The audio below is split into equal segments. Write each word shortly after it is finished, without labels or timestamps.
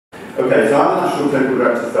Okay, so I'm the National Clinical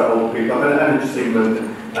Director for Older People. I've been at NHS England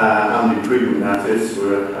and Improvement that is.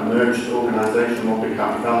 We're a merged organisation, one big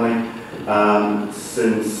happy family,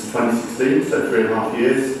 since 2016, so 3.5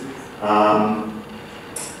 years.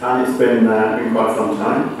 And it's been quite a fun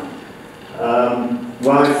time.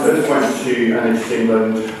 When I first went to NHS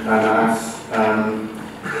England and asked,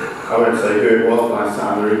 I won't say who it was, but I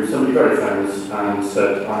sat in the room, somebody very famous, and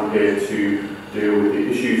said, I'm here to deal with the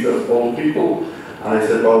issues of old people. And they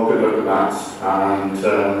said, well, good luck with that. And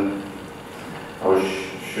I was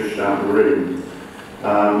shushed out of the room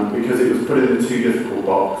because it was put in the too difficult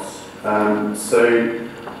box. So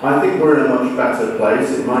I think we're in a much better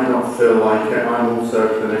place. It might not feel like it. I'm also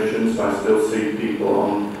a clinician, so I still see people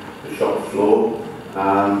on the shop floor.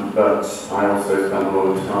 But I also spend a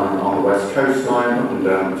lot of time on the West Coast line, up and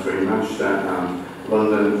down between Manchester and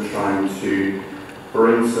London, trying to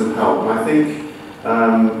bring some help. And I think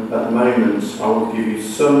at the moment I want to give you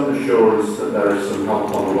some assurance that there is some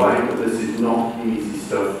help on the way, but this is not easy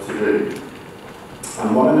stuff to do.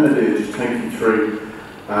 And what I'm going to do is just take you through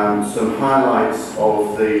some highlights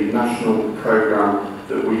of the national programme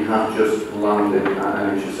that we have just landed at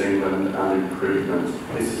NHS England and Improvement.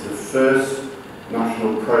 This is the first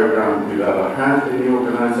national programme we've ever had in the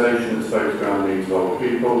organisation that's focused around the needs of older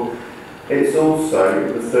people. It's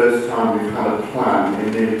also the first time we've had a plan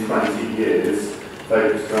in nearly 20 years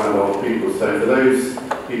focused around older people. So for those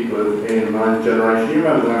people in my generation, you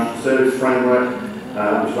remember the National Service Framework,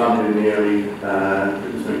 which landed in the early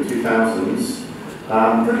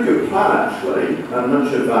 2000s. Pretty good plan actually, and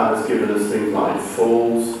much of that has given us things like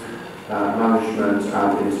falls, management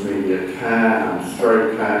and intermediate care and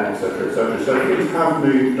stroke care, etc., etc. So things have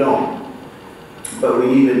moved on, but we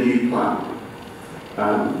need a new plan.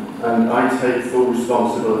 And I take full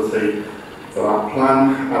responsibility for that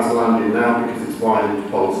plan as landed now because it's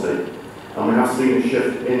widened policy. And we have seen a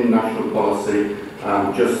shift in national policy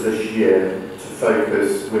just this year to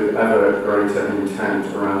focus with ever greater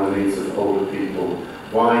intent around the needs of older people.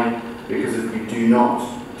 Why? Because if we do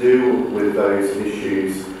not deal with those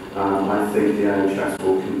issues, I think the NHS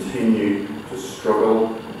will continue to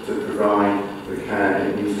struggle to provide the care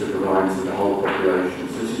it needs to provide to the whole population.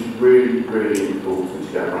 So this is really, really important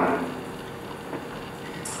to get right.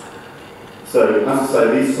 So, as I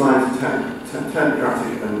say, these slides are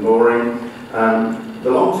technocratic and boring.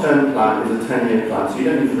 The long-term plan is a 10-year plan, so you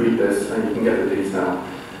don't need to read this and you can get the detail.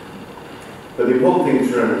 But the important thing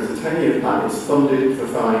to remember is the 10-year plan is funded for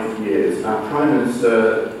 5 years. Our Prime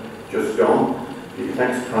Minister, just gone, the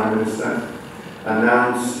ex-Prime Minister,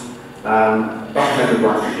 announced back end of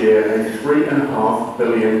last year a £3.5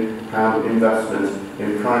 billion investment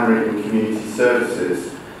in primary and community services.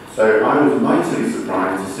 So I was mightily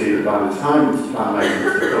surprised to see that by the time this plan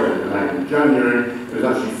made in January, it was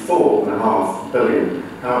actually £4.5 billion.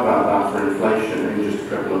 How about that for inflation in just a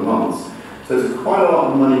couple of months? So there's quite a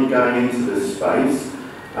lot of money going into this space,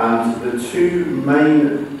 and the two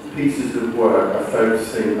main pieces of work are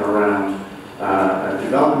focusing around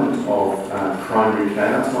development of primary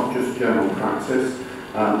care. That's not just general practice,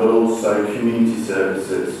 but also community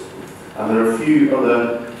services. And there are a few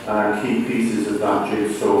other key pieces of that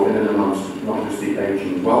jigsaw in and amongst not just the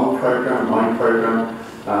Aging Well programme, my programme,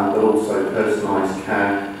 but also personalised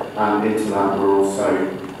care, and into that we're also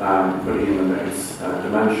putting in the mix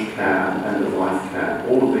dementia care and end-of-life care.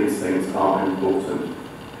 All of these things are important.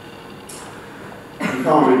 You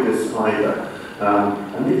can't read this either.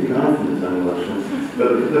 And neither can I from this angle actually.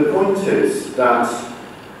 But the point is that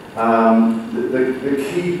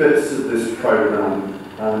the key bits of this programme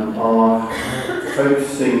are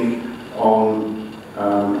focusing on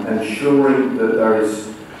ensuring that there is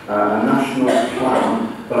a national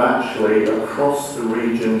plan, but actually across the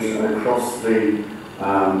regions and across the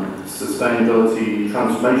sustainability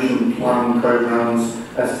transformation plan programmes,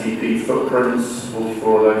 STP footprints,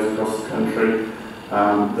 44 of those across the country,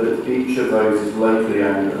 that each of those is locally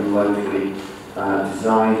owned and locally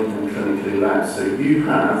designed and clinically led. So you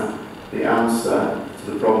have the answer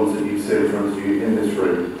to the problems that you see in front of you in this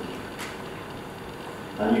room.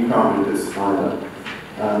 And you can't do this either.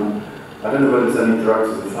 I don't know whether there's any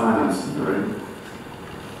directors of finance in the room.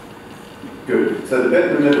 Good. So the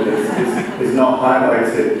bit in the middle is not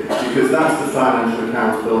highlighted because that's the financial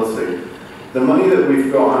accountability. The money that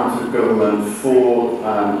we've got out of government for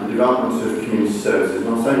the development of community services,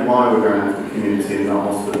 and I'll say why we're going after community and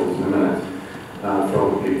not hospitals in a minute for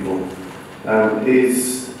older people,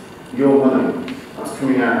 is your money. That's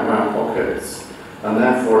coming out of our pockets, and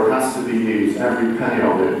therefore it has to be used, every penny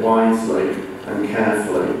of it, wisely and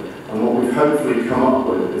carefully. And what we've hopefully come up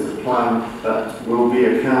with is a plan that will be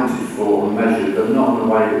accounted for and measured, but not in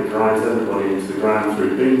a way that drives everybody into the ground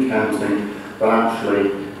through bean counting, but actually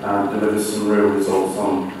delivers some real results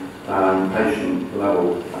on patient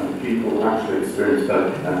level, and people actually experience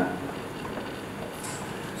better care.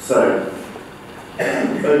 So,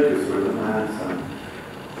 focus with my hands out.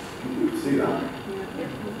 Can you see that?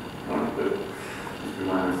 Right, good. Let's put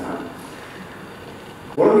my hands out.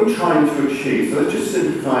 What are we trying to achieve? So let's just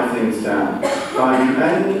simplify things down. By the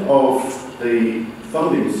end of the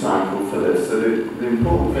funding cycle for this, so the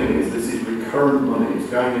important thing is this is recurrent money, it's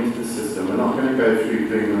going into the system. We're not going to go through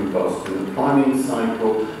boom and bust. And the planning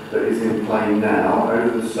cycle that is in play now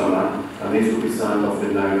over the summer, and these will be signed off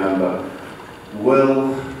in November,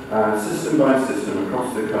 will system by system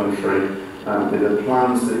across the country be the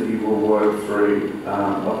plans that you will work through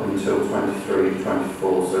up until 23,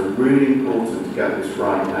 24. So really important to get this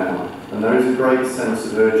right now. And there is a great sense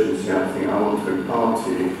of urgency, I think, I want to impart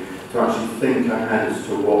to you, to actually think ahead as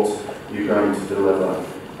to what you're going to deliver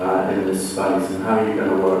in this space and how you're going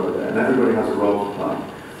to work with it. And everybody has a role to play.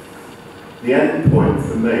 The end point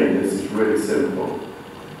for me is really simple.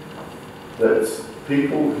 That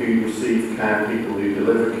people who receive care, people who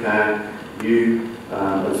deliver care, you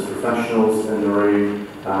as professionals in the room,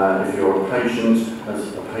 if you're a patient,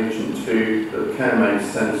 as a patient too, that care makes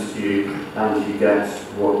sense to you and you get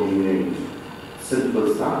what you need. Simple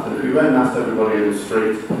as that. And if we went and asked everybody in the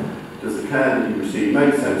street, does the care that you receive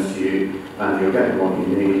make sense to you and you're getting what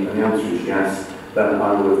you need, and the answer is yes, then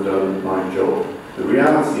I would have done my job. The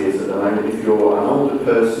reality is at the moment, if you're an older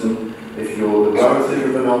person, if you're the relative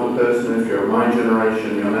of an older person, if you're of my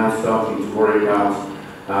generation, you're now starting to worry about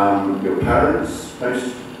your parents.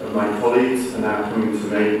 Most of my colleagues are now coming to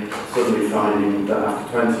me, suddenly finding that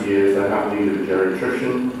after 20 years they have need of a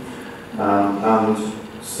geriatrician. And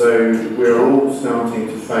so we're all starting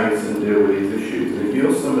to face and deal with these issues. And if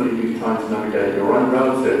you're somebody who's trying to navigate your own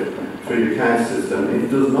relative through the care system, it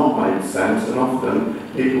does not make sense, and often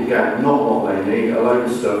people get not what they need, a load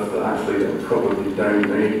of stuff that actually they probably don't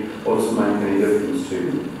need or doesn't make any difference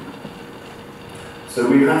to them. So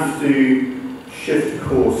we have to shift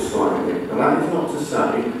course slightly. And that is not to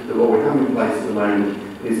say that what we have in place at the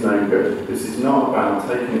moment is no good. This is not about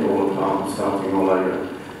taking it all apart and starting all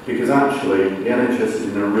over. Because actually, the NHS is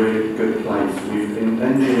in a really good place. We've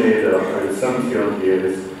engineered up over 70 odd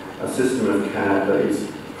years a system of care that is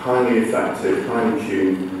highly effective, highly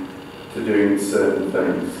tuned to doing certain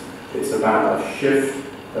things. It's about a shift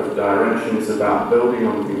of direction. It's about building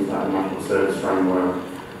on things like the National Service Framework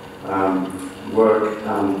work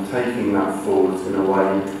and taking that forward in a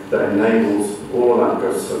way that enables all of that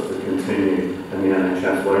good stuff to continue in the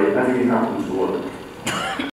NHS wherever you happen to work.